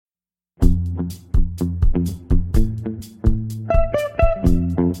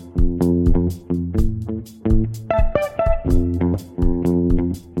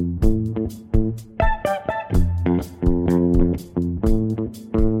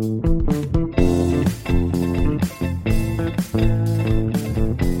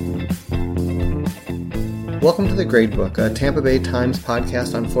Welcome to The Gradebook, a Tampa Bay Times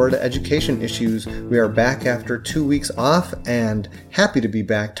podcast on Florida education issues. We are back after 2 weeks off and happy to be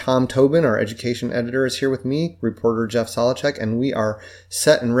back. Tom Tobin, our education editor, is here with me, reporter Jeff Solochek, and we are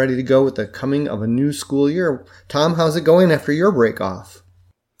set and ready to go with the coming of a new school year. Tom, how's it going after your break off?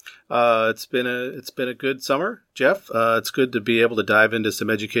 It's been a good summer, Jeff. It's good to be able to dive into some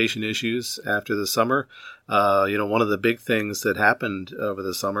education issues after the summer. One of the big things that happened over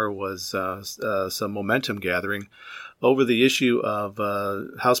the summer was some momentum gathering over the issue of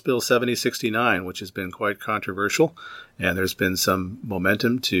House Bill 7069, which has been quite controversial, and there's been some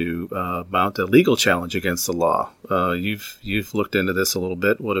momentum to mount a legal challenge against the law. You've looked into this a little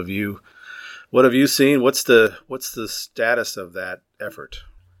bit. What have you seen? What's the status of that effort?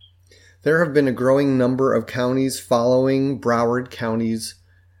 There have been a growing number of counties following Broward County's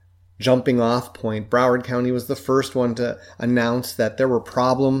jumping off point. Broward County was the first one to announce that there were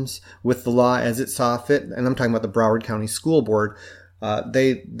problems with the law as it saw fit, and I'm talking about the Broward County School Board.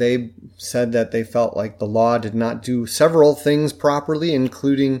 They said that they felt like the law did not do several things properly,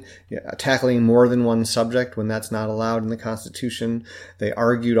 including tackling more than one subject when that's not allowed in the Constitution. They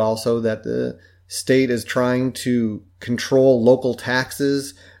argued also that the state is trying to control local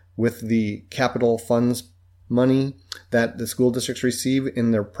taxes with the capital funds money that the school districts receive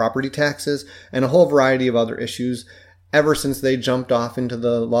in their property taxes, and a whole variety of other issues. Ever since they jumped off into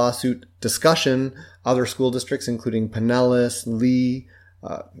the lawsuit discussion, other school districts, including Pinellas, Lee,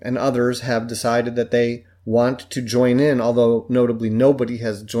 and others, have decided that they want to join in, although notably nobody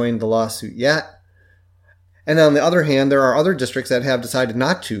has joined the lawsuit yet. And on the other hand, there are other districts that have decided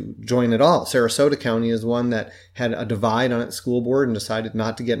not to join at all. Sarasota County is one that had a divide on its school board and decided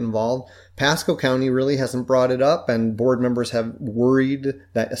not to get involved. Pasco County really hasn't brought it up, and board members have worried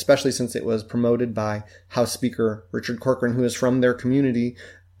that, especially since it was promoted by House Speaker Richard Corcoran, who is from their community,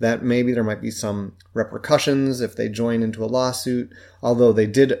 that maybe there might be some repercussions if they join into a lawsuit. Although they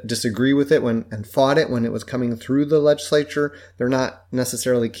did disagree with it and fought it when it was coming through the legislature, they're not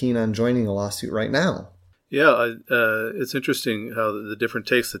necessarily keen on joining a lawsuit right now. Yeah, it's interesting how the different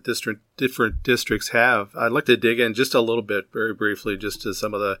takes that different districts have. I'd like to dig in just a little bit, very briefly, just to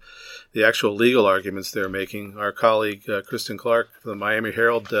some of the actual legal arguments they're making. Our colleague, Kristen Clark from the Miami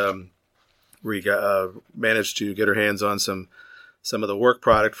Herald, managed to get her hands on some of the work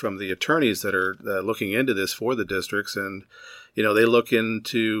product from the attorneys that are looking into this for the districts. And, they look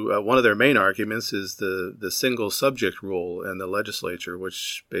into one of their main arguments is the single subject rule in the legislature,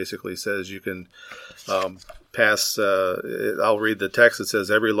 which basically says you can pass, I'll read the text. It says,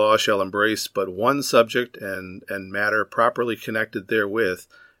 every law shall embrace but one subject and matter properly connected therewith,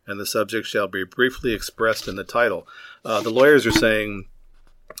 and the subject shall be briefly expressed in the title. The lawyers are saying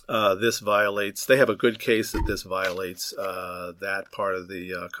this violates, they have a good case that this violates that part of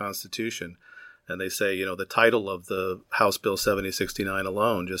the Constitution. And they say, the title of the House Bill 7069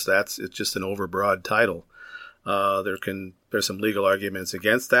 alone, it's just an overbroad title. There's some legal arguments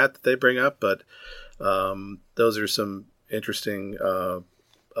against that they bring up, but those are some interesting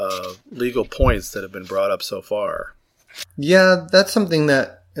legal points that have been brought up so far. Yeah, that's something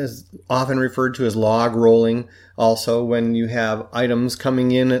that is often referred to as log rolling. Also, when you have items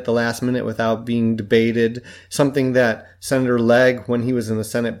coming in at the last minute without being debated, something that Senator Legg, when he was in the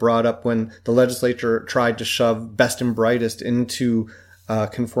Senate, brought up when the legislature tried to shove best and brightest into a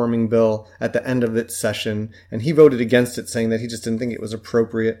conforming bill at the end of its session, and he voted against it, saying that he just didn't think it was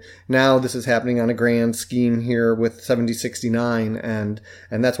appropriate. Now this is happening on a grand scheme here with 7069, and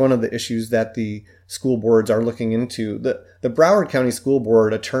that's one of the issues that the school boards are looking into. The Broward County School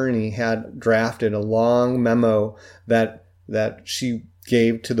Board attorney had drafted a long memo that she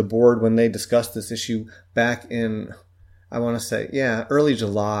gave to the board when they discussed this issue back in, I want to say, early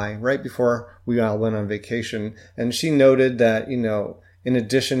July, right before we all went on vacation. And she noted that, in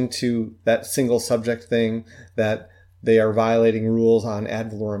addition to that single subject thing, that they are violating rules on ad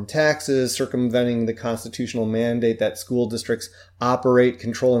valorem taxes, circumventing the constitutional mandate that school districts operate,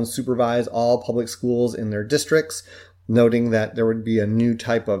 control, and supervise all public schools in their districts, noting that there would be a new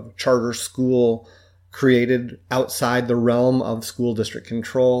type of charter school created outside the realm of school district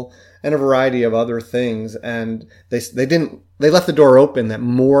control, and a variety of other things. And they left the door open that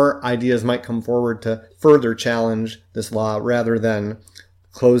more ideas might come forward to further challenge this law, rather than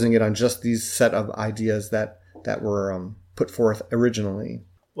closing it on just these set of ideas that were put forth originally.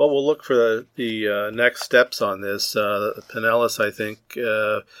 Well, we'll look for the next steps on this. Pinellas, I think,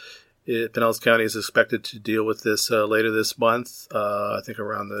 Pinellas County is expected to deal with this later this month, I think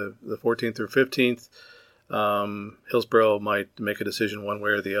around the 14th or 15th. Hillsborough might make a decision one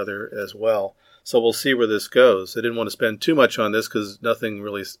way or the other as well. So we'll see where this goes. I didn't want to spend too much on this because nothing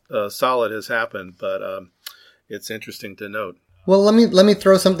really solid has happened, but it's interesting to note. Well, let me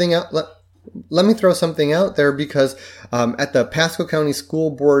throw something out. Let me throw something out there because at the Pasco County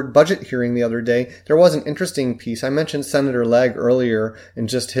School Board budget hearing the other day, there was an interesting piece. I mentioned Senator Legg earlier in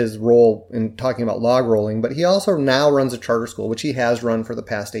just his role in talking about log rolling, but he also now runs a charter school, which he has run for the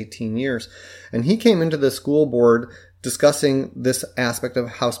past 18 years. And he came into the school board discussing this aspect of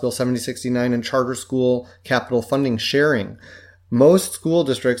House Bill 7069 and charter school capital funding sharing. Most school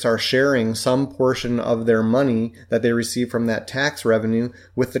districts are sharing some portion of their money that they receive from that tax revenue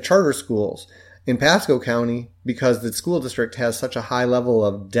with the charter schools. In Pasco County, because the school district has such a high level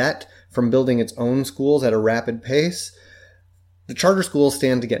of debt from building its own schools at a rapid pace, the charter schools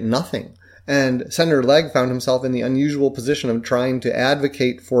stand to get nothing. And Senator Legg found himself in the unusual position of trying to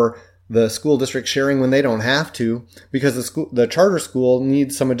advocate for the school district sharing when they don't have to, because the charter school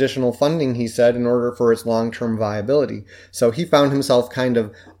needs some additional funding, he said, in order for its long-term viability. So he found himself kind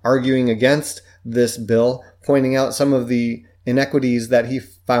of arguing against this bill, pointing out some of the inequities that he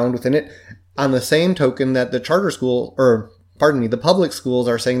found within it, on the same token that the the public schools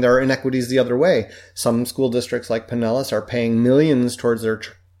are saying there are inequities the other way. Some school districts like Pinellas are paying millions towards their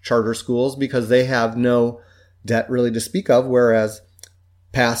charter schools because they have no debt really to speak of, whereas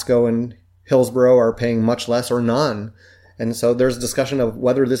Pasco and Hillsborough are paying much less or none. And so there's discussion of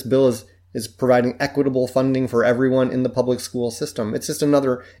whether this bill is providing equitable funding for everyone in the public school system. It's just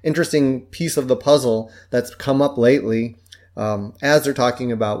another interesting piece of the puzzle that's come up lately as they're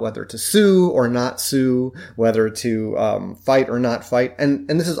talking about whether to sue or not sue, whether to fight or not fight. And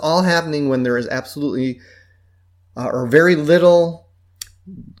this is all happening when there is absolutely or very little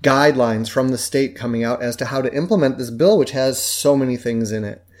guidelines from the state coming out as to how to implement this bill, which has so many things in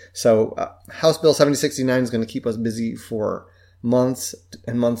it. So House Bill 7069 is going to keep us busy for months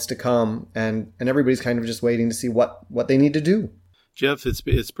and months to come, and everybody's kind of just waiting to see what they need to do. Jeff,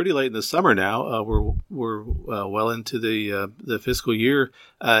 it's pretty late in the summer now. We're well into the fiscal year.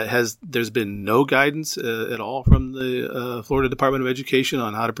 There's been no guidance at all from the Florida Department of Education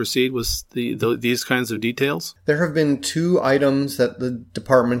on how to proceed with these kinds of details? There have been 2 items that the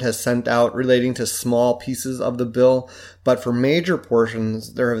department has sent out relating to small pieces of the bill, but for major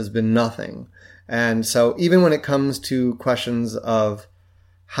portions, there has been nothing. And so even when it comes to questions of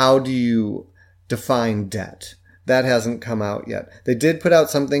how do you define debt, that hasn't come out yet. They did put out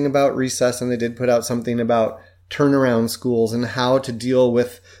something about recess, and they did put out something about turnaround schools and how to deal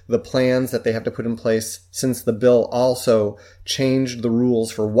with the plans that they have to put in place, since the bill also changed the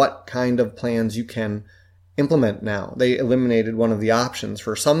rules for what kind of plans you can implement now. They eliminated one of the options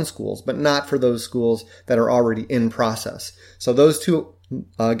for some schools, but not for those schools that are already in process. So those 2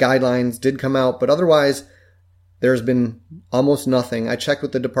 guidelines did come out, but otherwise there's been almost nothing. I checked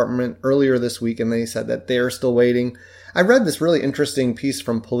with the department earlier this week, and they said that they're still waiting. I read this really interesting piece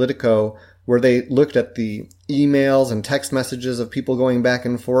from Politico where they looked at the emails and text messages of people going back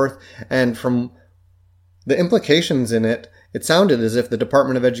and forth, and from the implications in it, it sounded as if the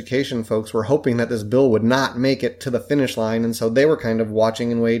Department of Education folks were hoping that this bill would not make it to the finish line, and so they were kind of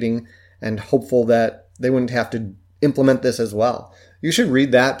watching and waiting and hopeful that they wouldn't have to implement this as well. You should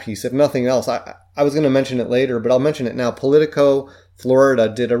read that piece, if nothing else. I was going to mention it later, but I'll mention it now. Politico Florida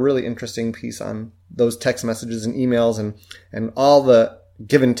did a really interesting piece on those text messages and emails and all the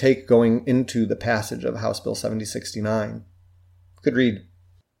give and take going into the passage of House Bill 7069. Good read.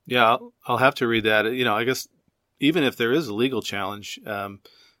 Yeah, I'll have to read that. I guess even if there is a legal challenge, I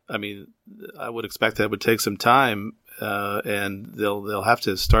would expect that would take some time, and they'll have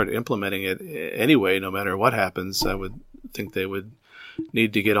to start implementing it anyway, no matter what happens. I would think they would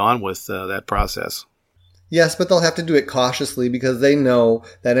need to get on with that process. Yes, but they'll have to do it cautiously because they know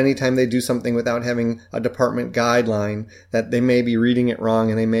that anytime they do something without having a department guideline, that they may be reading it wrong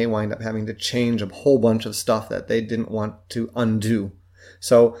and they may wind up having to change a whole bunch of stuff that they didn't want to undo.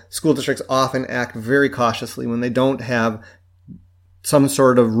 So school districts often act very cautiously when they don't have some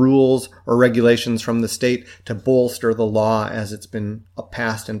sort of rules or regulations from the state to bolster the law as it's been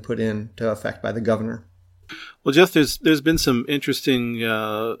passed and put into effect by the governor. Well, Jeff, there's been some interesting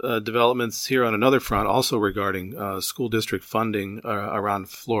developments here on another front, also regarding school district funding around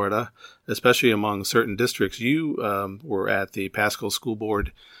Florida, especially among certain districts. You were at the Pasco School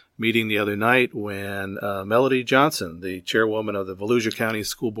Board meeting the other night when Melody Johnson, the chairwoman of the Volusia County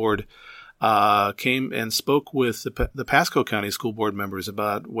School Board, came and spoke with the Pasco County School Board members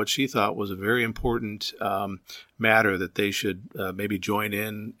about what she thought was a very important matter that they should maybe join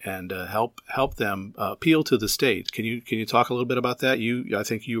in and help them appeal to the state. Can you talk a little bit about that? I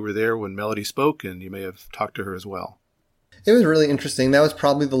think you were there when Melody spoke, and you may have talked to her as well. It was really interesting. That was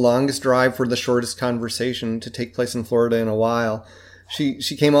probably the longest drive for the shortest conversation to take place in Florida in a while.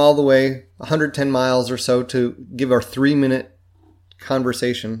 She came all the way 110 miles or so to give our 3-minute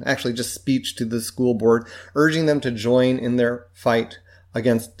conversation, actually just speech to the school board, urging them to join in their fight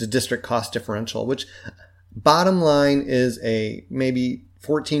against the district cost differential, which bottom line is a maybe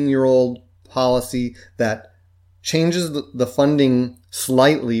 14-year-old policy that changes the funding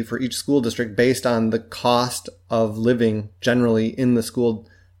slightly for each school district based on the cost of living generally in the school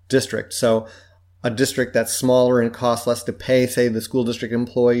district. So a district that's smaller and costs less to pay, say the school district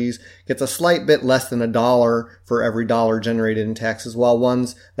employees, gets a slight bit less than $1 for every dollar generated in taxes, while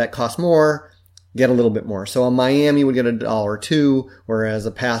ones that cost more get a little bit more. So a Miami would get $1.02, whereas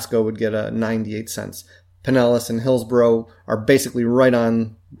a Pasco would get 98 cents. Pinellas and Hillsborough are basically right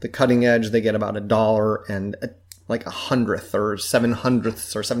on the cutting edge. They get about $1 and like 100th or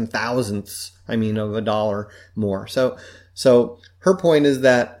 700ths or 7,000ths, of $1 more. So her point is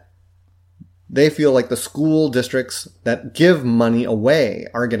that they feel like the school districts that give money away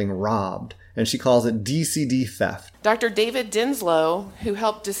are getting robbed, and she calls it DCD theft. Dr. David Dinslow, who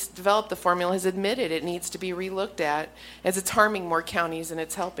helped develop the formula, has admitted it needs to be relooked at as it's harming more counties than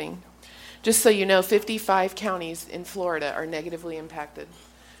it's helping. Just so you know, 55 counties in Florida are negatively impacted.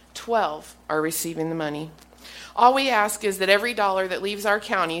 12 are receiving the money. All we ask is that every dollar that leaves our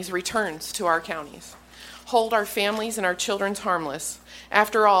counties returns to our counties. Hold our families and our children harmless.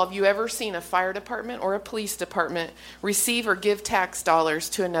 After all, have you ever seen a fire department or a police department receive or give tax dollars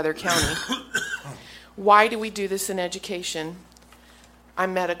to another county? Why do we do this in education?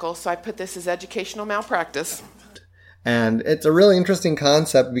 I'm medical, so I put this as educational malpractice. And it's a really interesting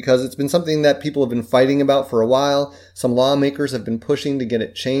concept because it's been something that people have been fighting about for a while. Some lawmakers have been pushing to get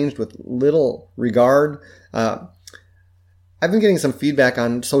it changed with little regard. I've been getting some feedback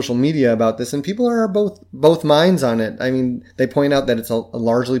on social media about this, and people are both minds on it. They point out that it's a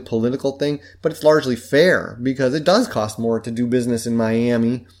largely political thing, but it's largely fair because it does cost more to do business in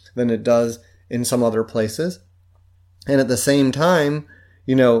Miami than it does in some other places. And at the same time,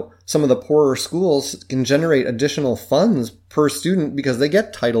 some of the poorer schools can generate additional funds per student because they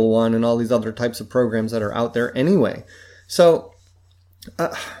get Title I and all these other types of programs that are out there anyway. So,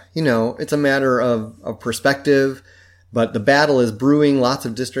 it's a matter of perspective. But the battle is brewing. Lots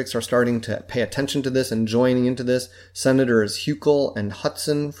of districts are starting to pay attention to this and joining into this. Senators Huckel and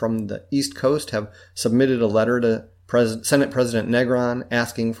Hudson from the East Coast have submitted a letter to Senate President Negron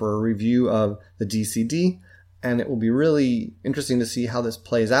asking for a review of the DCD. And it will be really interesting to see how this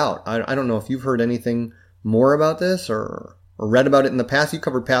plays out. I don't know if you've heard anything more about this or read about it in the past. You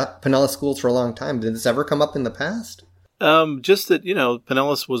covered Pinellas schools for a long time. Did this ever come up in the past? Just that,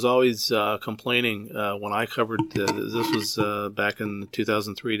 Pinellas was always complaining when I covered, this was back in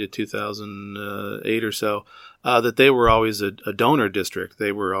 2003 to 2008 or so, that they were always a donor district.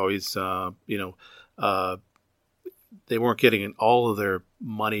 They were always, they weren't getting all of their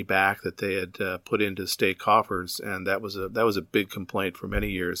money back that they had put into state coffers, and that was a big complaint for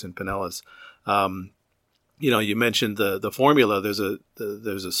many years in Pinellas. You mentioned the formula. There's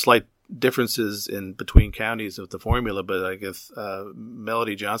a slight differences in between counties of the formula, but I guess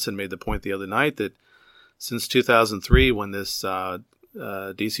Melody Johnson made the point the other night that since 2003, when this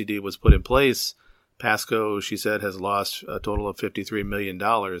DCD was put in place, Pasco, she said, has lost a total of $53 million,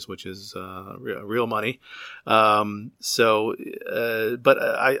 which is real money. But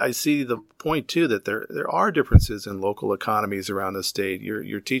I see the point too that there are differences in local economies around the state.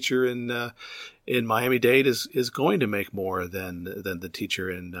 Your teacher in Miami-Dade is going to make more than the teacher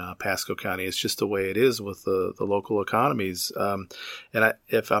in Pasco County. It's just the way it is with the local economies.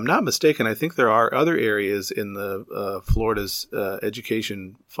 If I'm not mistaken, I think there are other areas in the Florida's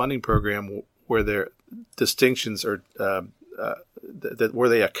education funding program where their distinctions are where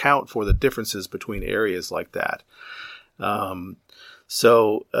they account for the differences between areas like that.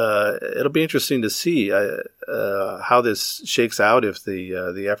 So it'll be interesting to see how this shakes out if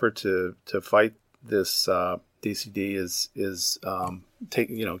the effort to fight this DCD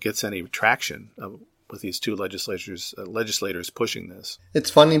gets any traction with these two legislators pushing this. It's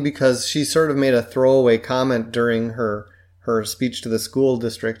funny because she sort of made a throwaway comment during her speech to the school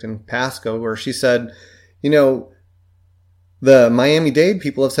district in Pasco where she said, the Miami-Dade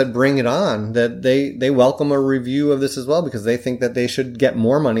people have said bring it on, that they welcome a review of this as well because they think that they should get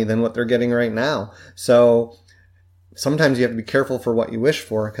more money than what they're getting right now. So sometimes you have to be careful for what you wish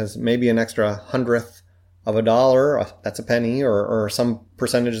for, because maybe an extra hundredth of a dollar, that's a penny, or some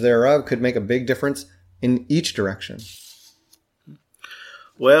percentage thereof could make a big difference in each direction.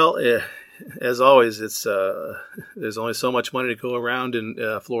 Well, as always, it's there's only so much money to go around in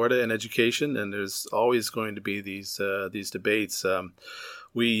Florida in education, and there's always going to be these debates.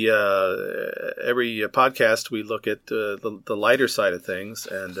 We every podcast we look at the lighter side of things,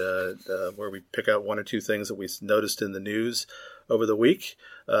 and where we pick out one or two things that we noticed in the news over the week.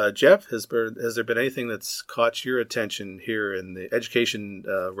 Jeff, has there been anything that's caught your attention here in the education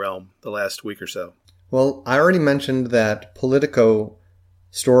realm the last week or so? Well, I already mentioned that Politico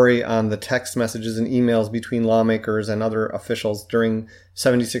story on the text messages and emails between lawmakers and other officials during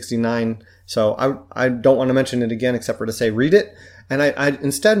 7069. So I don't want to mention it again, except for to say read it. And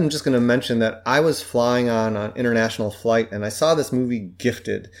instead, I'm just going to mention that I was flying on an international flight, and I saw this movie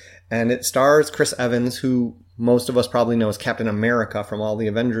Gifted, and it stars Chris Evans, who most of us probably know as Captain America from all the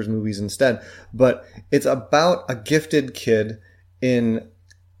Avengers movies instead. But it's about a gifted kid in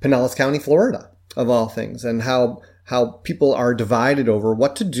Pinellas County, Florida, of all things, and how people are divided over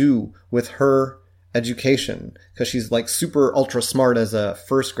what to do with her education, because she's like super ultra smart as a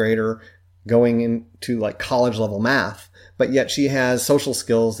first grader going into like college level math, but yet she has social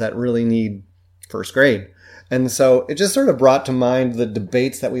skills that really need first grade. And so it just sort of brought to mind the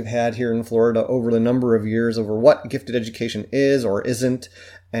debates that we've had here in Florida over the number of years over what gifted education is or isn't,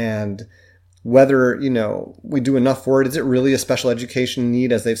 and whether, we do enough for it. Is it really a special education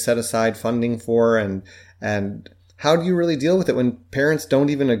need as they've set aside funding for? And how do you really deal with it when parents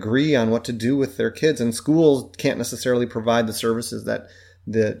don't even agree on what to do with their kids, and schools can't necessarily provide the services that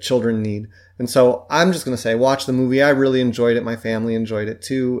the children need? And so I'm just going to say, watch the movie. I really enjoyed it. My family enjoyed it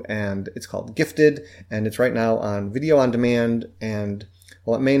too. And it's called Gifted, and it's right now on video on demand. And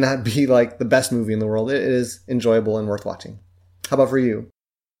while it may not be like the best movie in the world, it is enjoyable and worth watching. How about for you?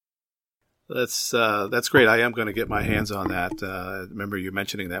 That's great. I am going to get my hands on that. I remember you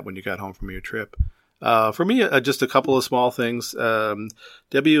mentioning that when you got home from your trip. For me, just a couple of small things. WLRN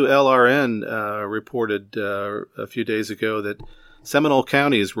reported a few days ago that Seminole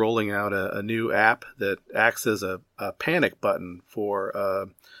County is rolling out a new app that acts as a panic button for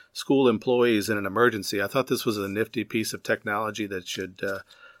school employees in an emergency. I thought this was a nifty piece of technology that should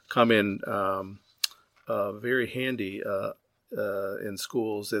come in very handy in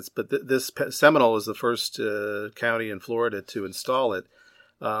schools. This Seminole is the first county in Florida to install it.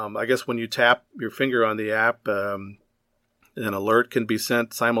 I guess when you tap your finger on the app, an alert can be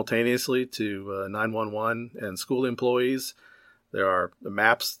sent simultaneously to 911 and school employees. There are the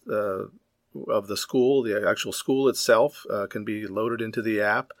maps of the school, the actual school itself can be loaded into the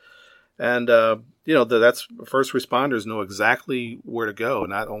app. And, that's first responders know exactly where to go,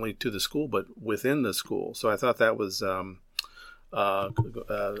 not only to the school, but within the school. So I thought that was a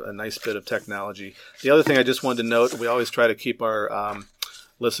nice bit of technology. The other thing I just wanted to note, we always try to keep our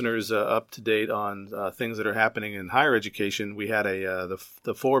listeners up to date on things that are happening in higher education. We had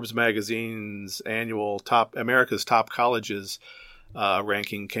the Forbes magazine's annual America's Top Colleges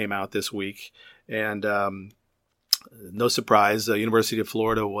ranking came out this week, and no surprise, the University of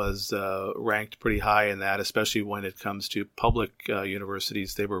Florida was ranked pretty high in that, especially when it comes to public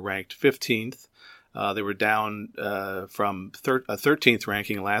universities. They were ranked 15th. They were down from a 13th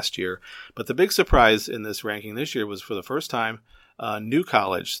ranking last year. But the big surprise in this ranking this year was, for the first time, New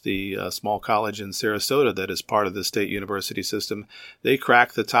College, the small college in Sarasota that is part of the state university system, they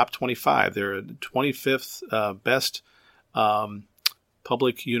cracked the top 25. They're 25th best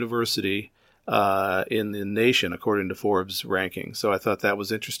public university in the nation, according to Forbes ranking. So I thought that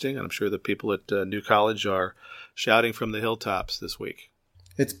was interesting, and I'm sure the people at New College are shouting from the hilltops this week.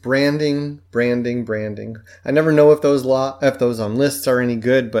 It's branding. I never know if those lists are any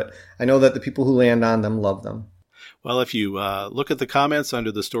good, but I know that the people who land on them love them. Well, if you look at the comments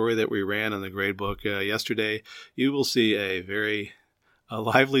under the story that we ran in the gradebook yesterday, you will see a very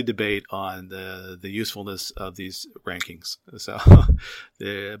lively debate on the usefulness of these rankings. So,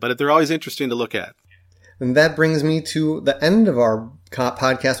 but they're always interesting to look at. And that brings me to the end of our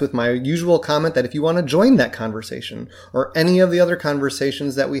podcast with my usual comment that if you want to join that conversation or any of the other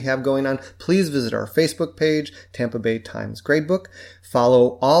conversations that we have going on, please visit our Facebook page, Tampa Bay Times Gradebook.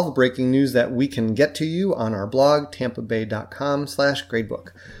 Follow all the breaking news that we can get to you on our blog, tampabay.com/gradebook.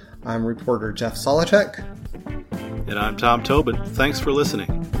 I'm reporter Jeff Solacek. And I'm Tom Tobin. Thanks for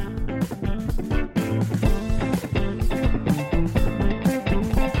listening.